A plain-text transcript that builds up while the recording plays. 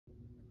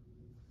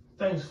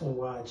Thanks for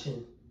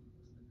watching.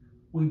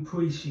 We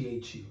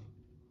appreciate you.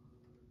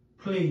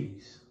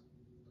 Please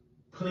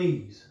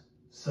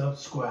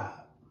subscribe.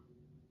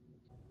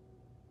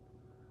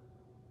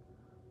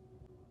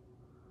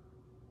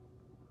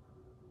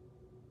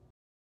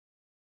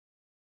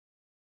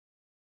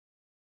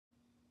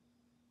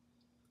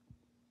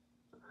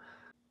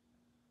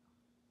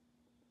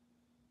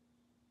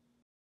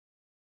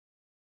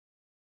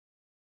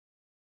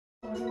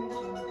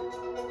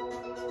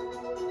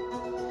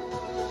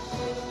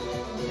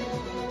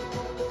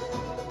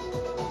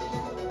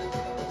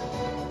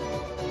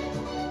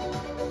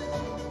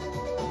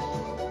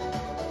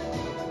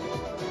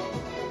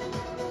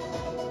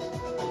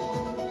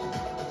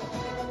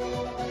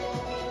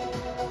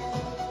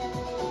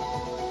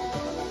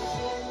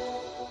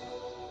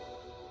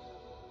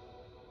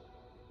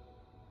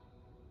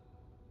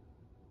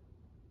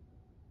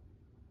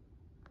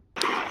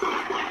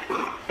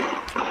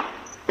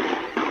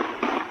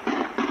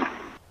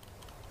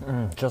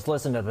 Just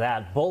listen to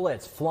that.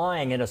 Bullets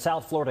flying in a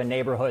South Florida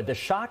neighborhood. The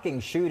shocking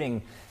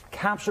shooting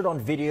captured on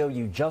video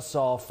you just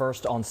saw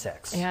first on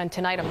 6. And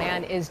tonight a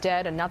man is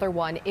dead. Another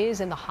one is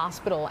in the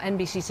hospital.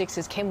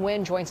 NBC6's Kim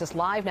Wynn joins us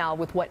live now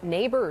with what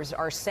neighbors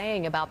are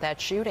saying about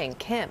that shooting.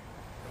 Kim.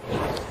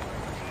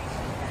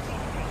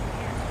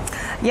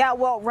 Yeah,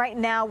 well, right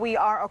now we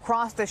are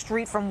across the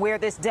street from where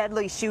this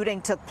deadly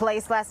shooting took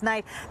place last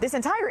night. This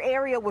entire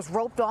area was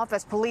roped off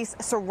as police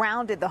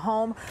surrounded the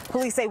home.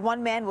 Police say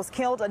one man was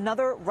killed,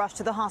 another rushed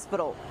to the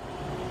hospital.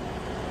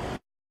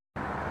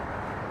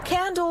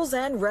 Candles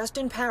and Rest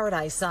in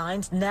Paradise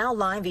signs now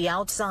line the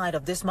outside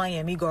of this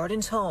Miami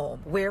Gardens home,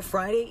 where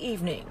Friday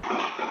evening,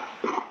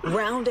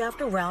 round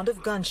after round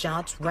of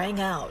gunshots rang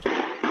out.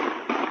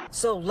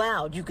 So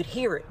loud you could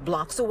hear it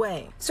blocks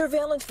away.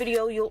 Surveillance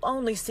video you'll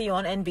only see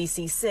on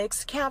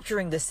NBC6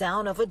 capturing the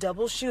sound of a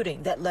double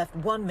shooting that left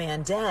one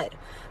man dead.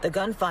 The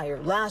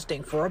gunfire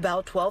lasting for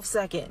about 12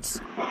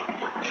 seconds.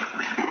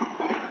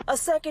 A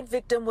second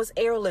victim was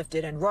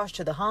airlifted and rushed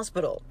to the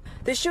hospital.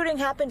 The shooting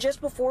happened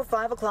just before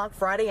 5 o'clock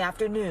Friday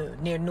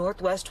afternoon near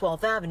Northwest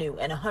 12th Avenue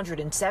and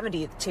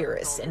 170th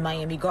Terrace in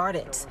Miami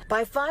Gardens.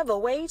 By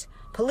 5:08,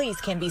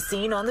 police can be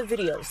seen on the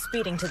video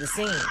speeding to the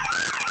scene.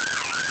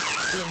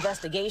 The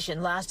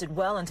investigation lasted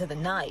well into the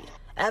night.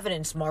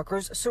 Evidence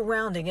markers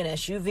surrounding an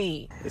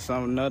SUV. It's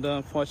another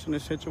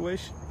unfortunate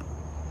situation.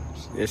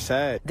 It's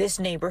sad. This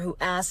neighbor, who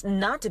asked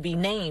not to be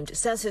named,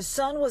 says his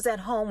son was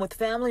at home with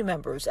family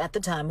members at the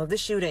time of the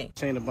shooting.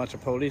 Seen a bunch of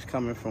police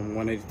coming from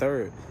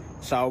 183rd.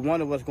 So I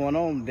wondered what's going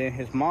on. Then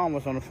his mom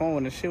was on the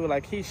phone and she was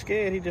like, he's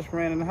scared. He just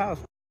ran in the house.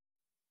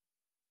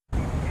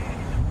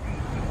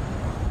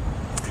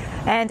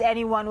 And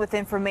anyone with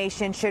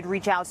information should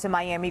reach out to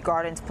Miami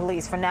Gardens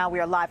Police. For now, we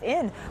are live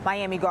in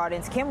Miami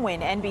Gardens. Kim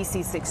Wynn,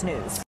 NBC6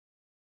 News.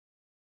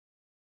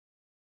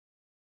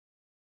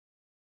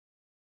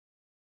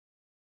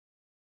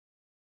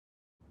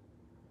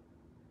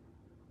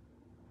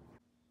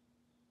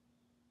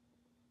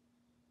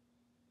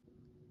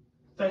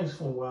 Thanks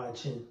for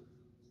watching.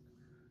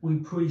 We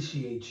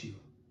appreciate you.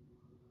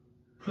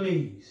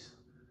 Please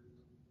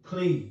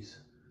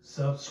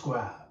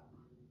subscribe.